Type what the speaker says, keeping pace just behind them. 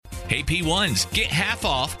Hey P1s, get half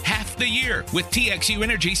off half the year with TXU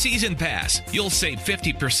Energy Season Pass. You'll save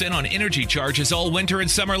 50% on energy charges all winter and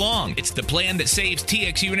summer long. It's the plan that saves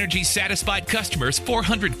TXU Energy satisfied customers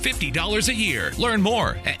 $450 a year. Learn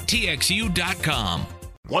more at TXU.com.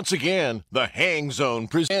 Once again, the Hang Zone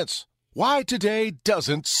presents Why Today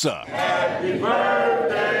Doesn't Suck. Happy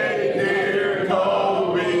birthday, dear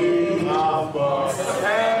Kobe. Happy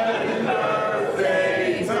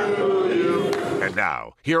birthday to you. And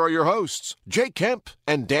now, here are your hosts, Jake Kemp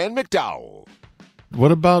and Dan McDowell.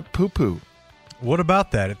 What about poo-poo? What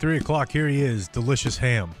about that? At 3 o'clock, here he is, Delicious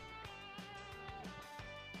Ham.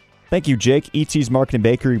 Thank you, Jake. E.T.'s Market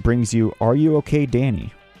Bakery brings you Are You Okay,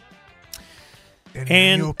 Danny?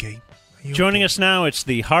 And joining us now, it's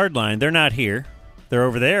the Hardline. They're not here. They're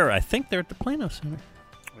over there. I think they're at the Plano Center.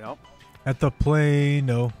 Yep. At the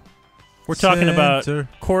Plano We're talking about Center.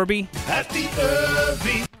 Corby, At the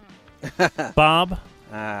Irving. Bob,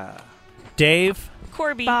 Dave,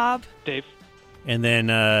 Corby. Bob. Dave. and then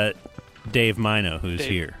Dave Mino, who's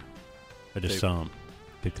here. I just saw him.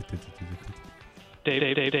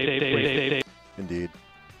 Dave. Indeed.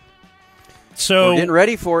 So, we're getting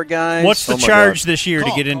ready for it, guys. what's the charge this year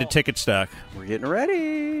to get into ticket stock? We're getting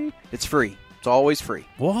ready. It's free. It's always free.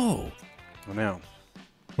 Whoa. I know.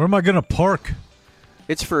 Where am I going to park?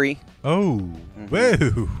 It's free. Oh,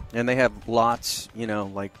 whoa. And they have lots,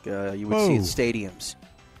 like you would see at stadiums.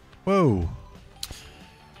 Whoa.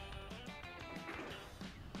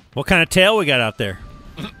 What kind of tail we got out there?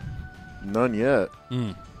 None yet.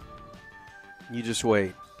 You just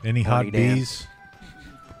wait. Any hot Horny Dan. bees?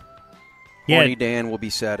 Yeah. Horny Dan will be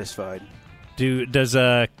satisfied. Does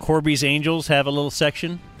Corby's Angels have a little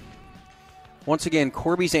section? Once again,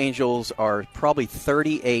 Corby's Angels are probably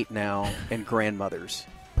 38 now and grandmothers.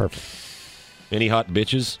 Perfect. Any hot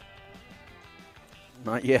bitches?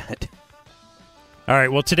 Not yet. All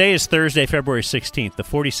right, well, today is Thursday, February 16th, the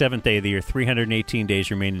 47th day of the year, 318 days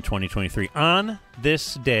remain in 2023. On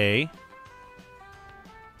this day,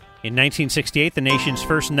 in 1968, the nation's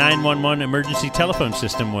first 911 emergency telephone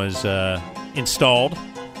system was installed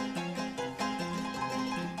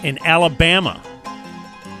in Alabama.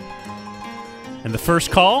 And the first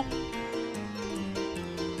call?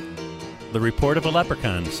 The report of a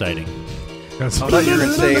leprechaun sighting. I thought you were going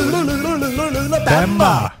to say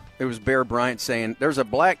it was Bear Bryant saying, there's a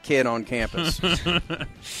black kid on campus.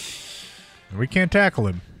 We can't tackle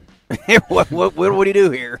him. What do we do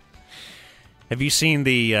here? Have you seen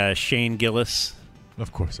the Shane Gillis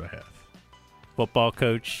Of course I have. football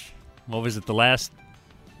coach? What was it, the last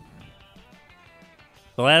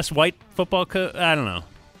white football coach? I don't know.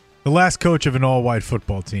 The last coach of an all-white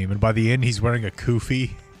football team, and by the end, he's wearing a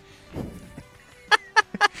kufi.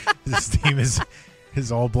 This team is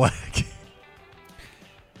all black.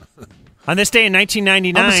 On this day in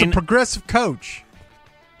 1999, I'm a progressive coach.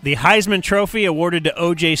 the Heisman Trophy awarded to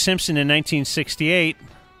O.J. Simpson in 1968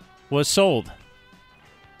 was sold.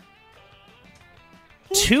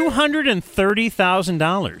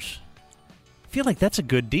 $230,000. I feel like that's a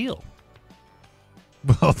good deal.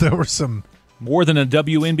 Well, there were some... More than a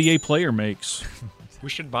WNBA player makes. We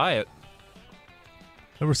should buy it.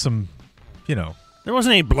 There were some, There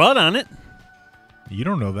wasn't any blood on it. You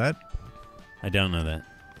don't know that. I don't know that.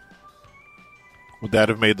 Would that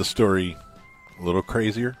have made the story a little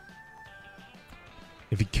crazier?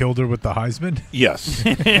 If he killed her with the Heisman? Yes.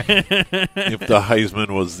 If the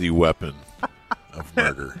Heisman was the weapon of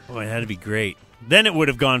murder. Boy, that'd be great. Then it would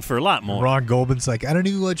have gone for a lot more. Ron Goldman's like, I don't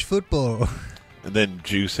even watch football. And then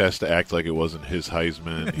Juice has to act like it wasn't his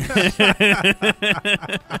Heisman.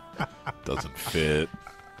 Doesn't fit.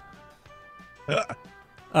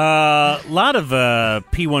 Lot of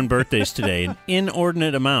P1 birthdays today, an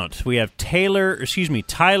inordinate amount. We have Tyler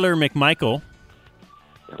McMichael.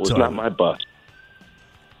 It was not my bus.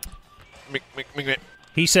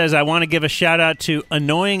 He says, I want to give a shout-out to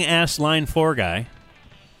annoying-ass Line 4 guy.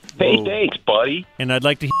 Hey, thanks, buddy. And I'd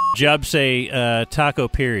like to hear Jub say taco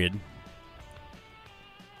period.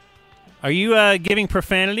 Are you giving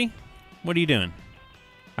profanity? What are you doing?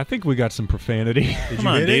 I think we got some profanity. Come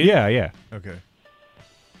on, dude. Yeah. Okay.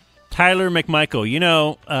 Tyler McMichael.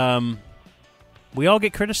 We all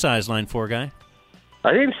get criticized, Line 4 guy.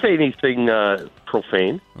 I didn't say anything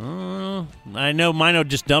profane. I know Mino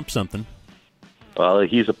just dumped something. Well,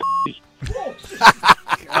 he's a p***y.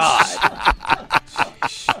 God.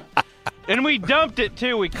 And we dumped it,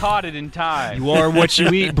 too. We caught it in time. You are what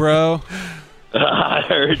you eat, bro. I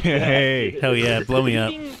heard. Hey. Hell yeah, blow me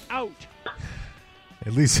up. Out.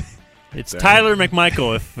 At least... It's Tyler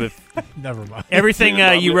McMichael. If Never mind. everything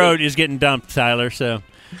you wrote is getting dumped, Tyler, so...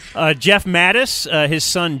 Jeff Mattis, his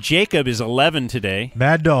son Jacob is 11 today.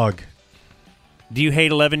 Mad Dog. Do you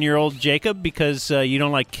hate 11-year-old Jacob because you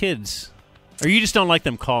don't like kids? Or you just don't like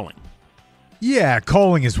them calling? Yeah,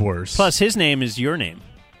 calling is worse. Plus, his name is your name.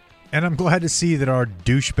 And I'm glad to see that our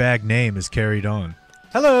douchebag name is carried on.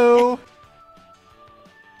 Hello.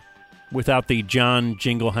 Without the John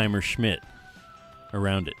Jingleheimer Schmidt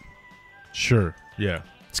around it. Sure, yeah.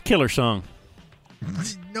 It's a killer song.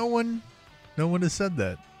 No one has said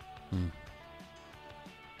that.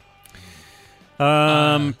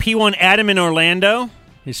 P1 Adam in Orlando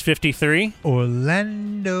is 53.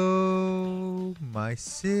 Orlando, my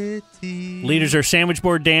city. Leaders are Sandwich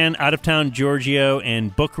Board Dan, Out of Town Giorgio,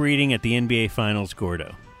 and book reading at the NBA Finals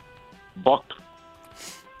Gordo. Buck.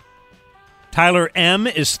 Tyler M.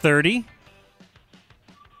 is 30.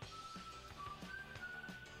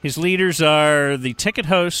 His leaders are the ticket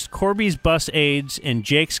host, Corby's bus aides, and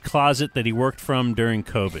Jake's closet that he worked from during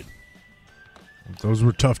COVID. Those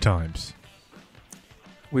were tough times.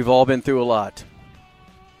 We've all been through a lot.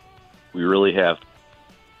 We really have.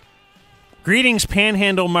 Greetings,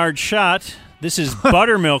 Panhandle Marge Shot. This is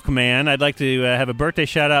Buttermilk Man. I'd like to have a birthday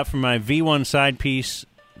shout-out from my V1 side piece,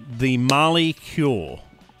 the Molly Kuehl.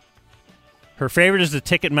 Her favorite is the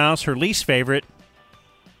Ticket Mouse. Her least favorite,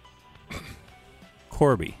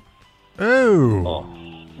 Corby. Oh.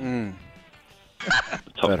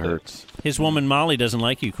 That hurts. His woman Molly doesn't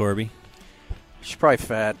like you, Corby. She's probably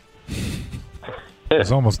fat.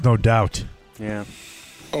 There's almost no doubt. Yeah.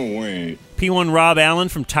 Oh, wait. P1 Rob Allen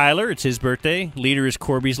from Tyler. It's his birthday. Leader is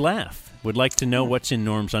Corby's Laugh. Would like to know what's in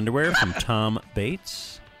Norm's underwear from Tom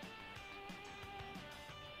Bates.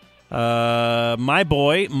 My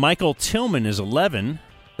boy, Michael Tillman, is 11.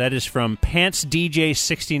 That is from Pants DJ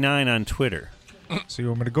 69 on Twitter. So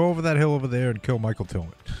I'm going to go over that hill over there and kill Michael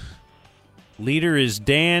Tillman. Leader is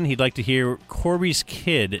Dan. He'd like to hear Corby's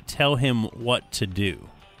kid tell him what to do.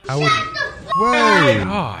 I would. Whoa!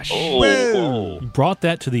 Gosh. Whoa! You brought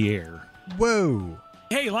that to the air. Whoa!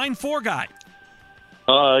 Hey, line 4 guy.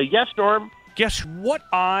 Yes, Norm. Guess what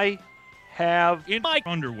I have in my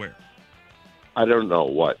underwear? I don't know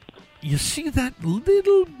what. You see that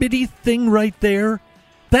little bitty thing right there?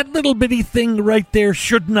 That little bitty thing right there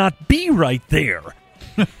should not be right there.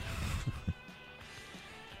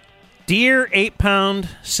 Dear 8-pound,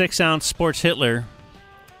 6-ounce Sports Hitler,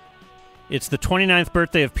 it's the 29th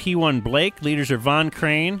birthday of P1 Blake. Leaders are Von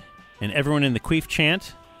Crane and everyone in the Queef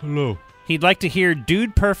chant. Hello. He'd like to hear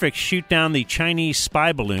Dude Perfect shoot down the Chinese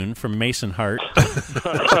spy balloon from Mason Hart.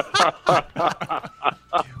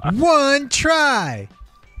 One try.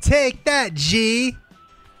 Take that, G.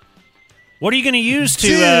 What are you going to use to...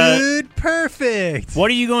 Dude Perfect. What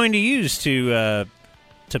are you going to use to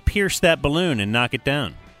pierce that balloon and knock it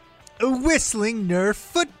down? A whistling Nerf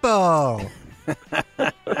football.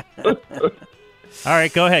 All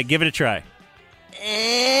right, go ahead. Give it a try.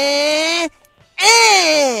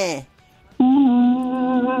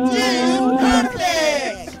 Dude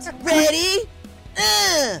Perfect. Ready?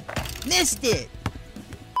 Missed it.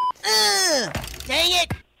 Dang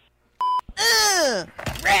it.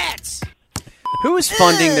 Rats. Who is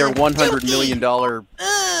funding their $100 million?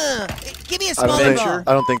 Give me a I smaller ball.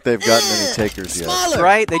 don't think they've gotten any takers yet. Smaller.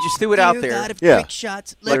 Right? They just threw it out there. Yeah. Quick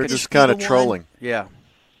shots. They're just kind of trolling. Yeah.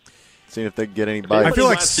 Seeing if they can get any bites. I feel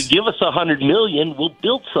like to give us $100 million, we'll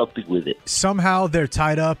build something with it. somehow they're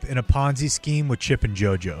tied up in a Ponzi scheme with Chip and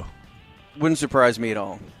JoJo, Wouldn't surprise me at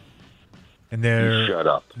all. and Shut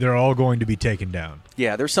up. they're all going to be taken down.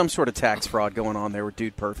 Yeah, there's some sort of tax fraud going on there with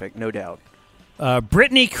Dude Perfect, no doubt.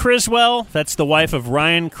 Brittany Criswell, that's the wife of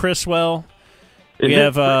Ryan Criswell. We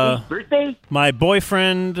have birthday? my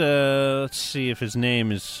boyfriend, let's see if his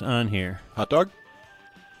name is on here. Hot dog?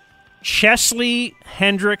 Chesley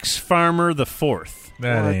Hendricks Farmer the Fourth.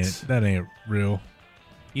 That ain't real.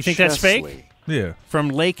 You think that's fake? Chesley. Yeah. From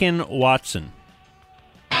Lakin Watson.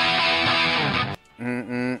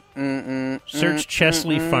 Search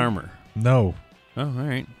Chesley Farmer. No. Oh, all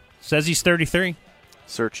right. Says he's 33.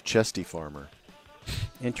 Search Chesty Farmer.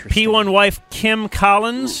 Interesting. P1 wife Kim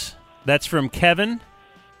Collins. That's from Kevin.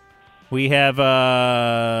 We have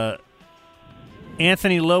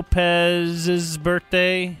Anthony Lopez's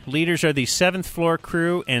birthday. Leaders are the 7th Floor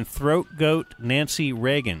Crew and Throat Goat Nancy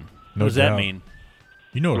Reagan. No what does that doubt. mean?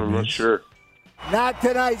 You know what it I'm means. not sure. Not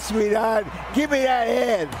tonight, sweetheart. Give me that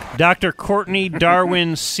head. Dr. Courtney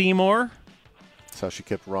Darwin Seymour. That's how she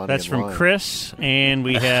kept Ronnie That's in from line. Chris. And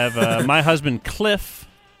we have my husband Cliff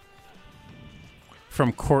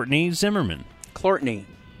from Courtney Zimmerman. Courtney.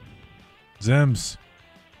 Zems.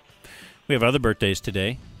 We have other birthdays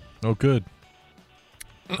today. Oh, good.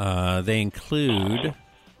 They include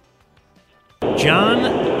John.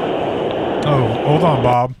 Oh, hold on,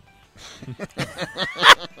 Bob.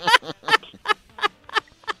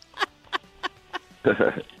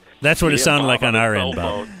 That's what it sounded like on our end,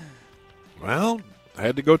 Bob. Well, I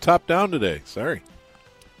had to go top down today. Sorry.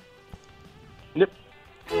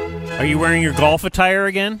 Are you wearing your golf attire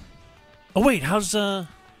again? Oh wait, how's our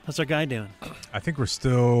guy doing? I think we're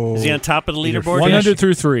still. Is he on top of the leaderboard? 100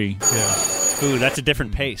 through 3. Yeah. Ooh, that's a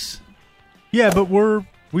different pace. Yeah, but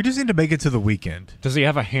we just need to make it to the weekend. Does he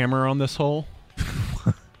have a hammer on this hole?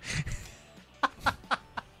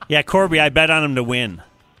 Yeah, Corby, I bet on him to win.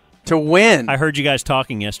 To win. I heard you guys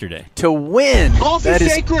talking yesterday. To win. Golf That is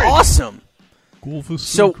is sacred. awesome. Golf is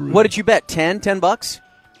So, sacred. what did you bet? $10?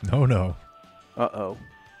 No. Uh-oh.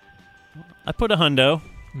 I put a hundo.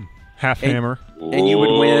 Half And- hammer. And you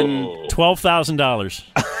would win. $12,000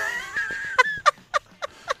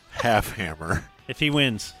 Half hammer. if he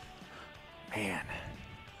wins. Man.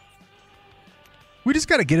 We just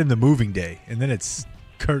got to get in the moving day, and then it's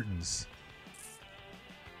curtains.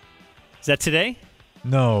 Is that today?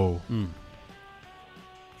 No.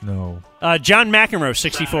 No. John McEnroe,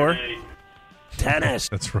 64. Tennis.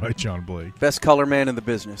 That's right, John Blake. Best color man in the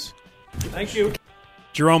business. Thank you.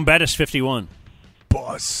 Jerome Bettis, 51.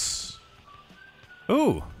 Bus.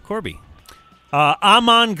 Ooh, Corby.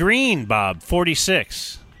 Amon Green, Bob,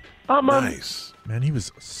 46. Nice. Man, he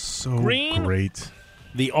was so Green? great.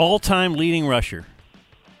 The all-time leading rusher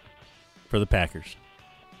for the Packers.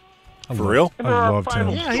 For real? I loved him.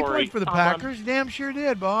 Yeah, he played for the Packers. Damn sure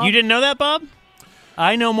did, Bob. You didn't know that, Bob?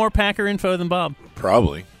 I know more Packer info than Bob.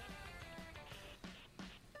 Probably.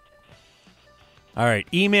 All right,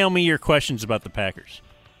 email me your questions about the Packers.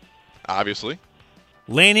 Obviously.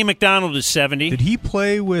 Lanny McDonald is 70. Did he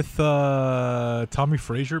play with Tommy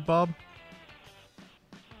Frazier, Bob?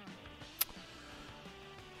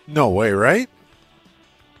 No way, right?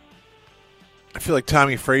 I feel like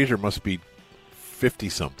Tommy Frazier must be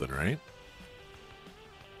 50-something, right?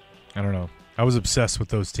 I don't know. I was obsessed with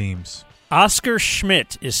those teams. Oscar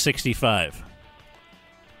Schmidt is 65.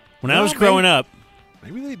 When I was growing up,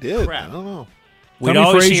 Maybe they did. Crap. I don't know. we'd Tommy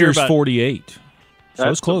always hear Frazier's about 48. So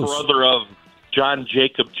That's it's close. the brother of John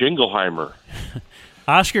Jacob Jingleheimer.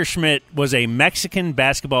 Oscar Schmidt was a Mexican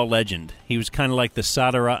basketball legend. He was kind of like the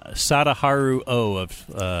Sadaharu O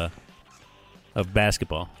of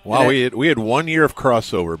basketball. Wow, we had 1 year of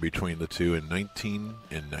crossover between the two in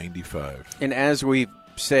 1995. And as we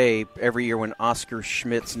say every year when Oscar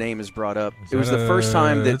Schmidt's name is brought up, it was the first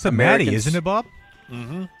time that it's a Maddie, Americans... isn't it, Bob?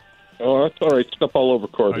 Mm-hmm. Oh, that's all right. Step all over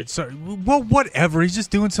Corby. Right, sorry. Well, whatever. He's just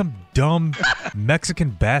doing some dumb Mexican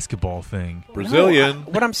basketball thing. Brazilian. No,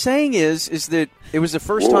 what I'm saying is that it was the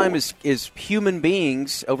first time as human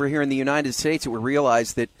beings over here in the United States that we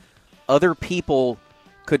realized that other people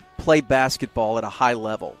could play basketball at a high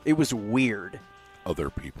level. It was weird. Other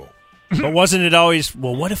people. But wasn't it always,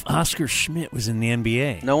 well, what if Oscar Schmidt was in the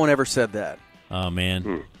NBA? No one ever said that. Oh,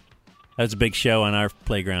 man. That was a big show on our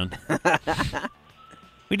playground.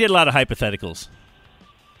 We did a lot of hypotheticals.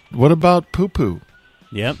 What about poo-poo?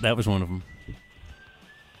 Yep, that was one of them.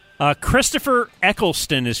 Christopher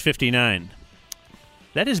Eccleston is 59.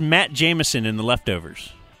 That is Matt Jameson in The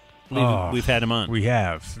Leftovers. I believe we've had him on. We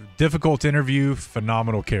have. Difficult interview,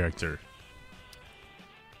 phenomenal character.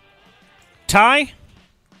 Ty?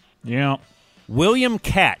 Yeah. William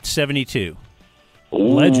Catt, 72.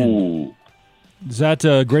 Legend. Is that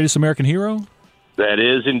Greatest American Hero? That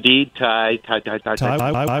is indeed Ty.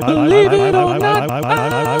 Believe it or not,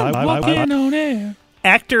 I'm walking on air.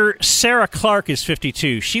 Actor Sarah Clark is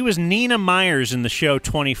 52. She was Nina Myers in the show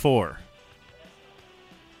 24.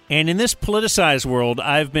 And in this politicized world,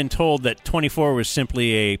 I've been told that 24 was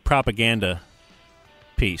simply a propaganda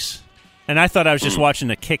piece. And I thought I was just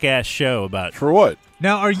watching a kick-ass show about... For what?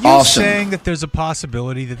 Now, are you saying that there's a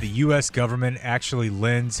possibility that the U.S. government actually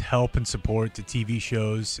lends help and support to TV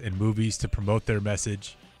shows and movies to promote their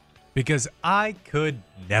message? Because I could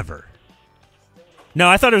never. No,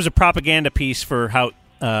 I thought it was a propaganda piece for how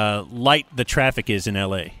light the traffic is in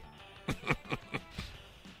L.A.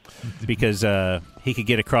 Because he could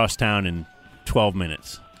get across town in 12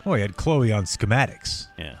 minutes. Oh, he had Chloe on schematics.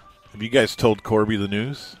 Yeah. Have you guys told Corby the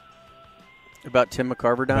news? About Tim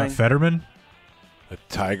McCarver dying? About Fetterman? A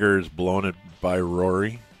Tiger is blown it by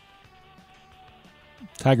Rory.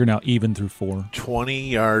 Tiger now even through 4. 20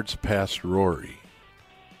 yards past Rory.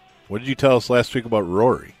 What did you tell us last week about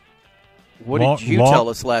Rory? What did you tell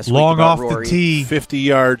us last week about off Rory? the tee. 50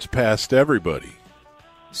 yards past everybody.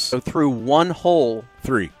 So through one hole.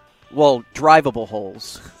 3. Well, drivable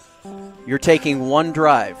holes. You're taking one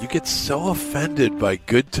drive. You get so offended by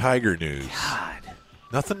good Tiger news. God.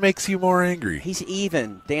 Nothing makes you more angry. He's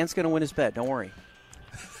even. Dan's going to win his bet. Don't worry.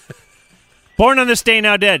 Born on this day,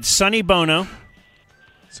 now dead. Sonny Bono.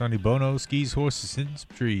 Sonny Bono skis horses in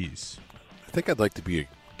some trees. I think I'd like to be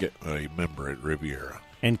a member at Riviera.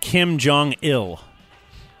 And Kim Jong-il.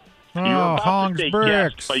 You were about to say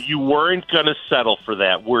yes, but you weren't going to settle for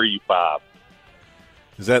that, were you, Bob?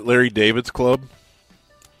 Is that Larry David's club?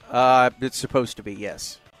 It's supposed to be,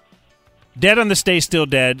 yes. Dead on this day, still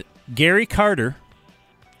dead. Gary Carter.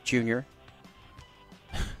 Jr.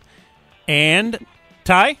 And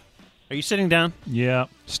Ty, are you sitting down? Yeah.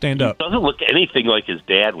 Stand up. He doesn't look anything like his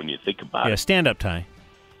dad when you think about Yeah, it. stand up, Ty.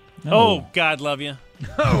 No. Oh, God love you.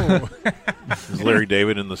 Oh. Is Larry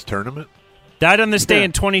David in this tournament? Died on this day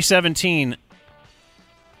in 2017.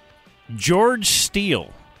 George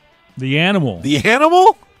Steele. The animal. The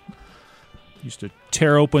animal? Used to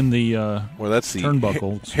tear open the Well, that's the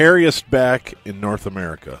turnbuckles. hairiest back in North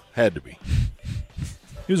America. Had to be.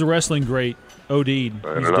 He was a wrestling great. OD'd. He's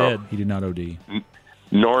don't know. dead. He did not OD.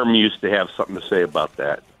 Norm used to have something to say about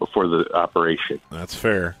that before the operation. That's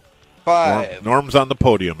fair. 5, Norm's on the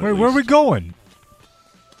podium. Where are we going?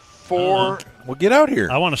 4, Well, get out here.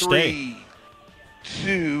 I want to stay. 3,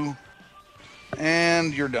 2,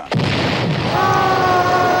 and you're done.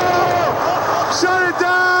 Shut it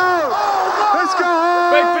down! Let's go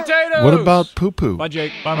home! Baked potatoes! What about poo-poo? Bye,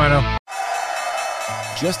 Jake. Bye, Mino.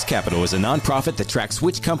 Just Capital is a nonprofit that tracks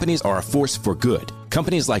which companies are a force for good.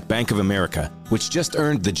 Companies like Bank of America, which just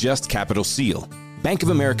earned the Just Capital seal. Bank of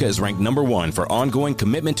America is ranked #1 for ongoing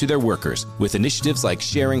commitment to their workers, with initiatives like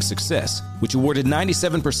Sharing Success, which awarded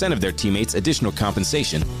 97% of their teammates additional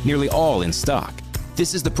compensation, nearly all in stock.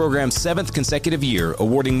 This is the program's 7th consecutive year,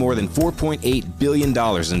 awarding more than $4.8 billion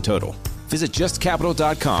in total. Visit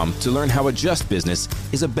justcapital.com to learn how a just business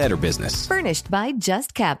is a better business. Furnished by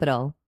Just Capital.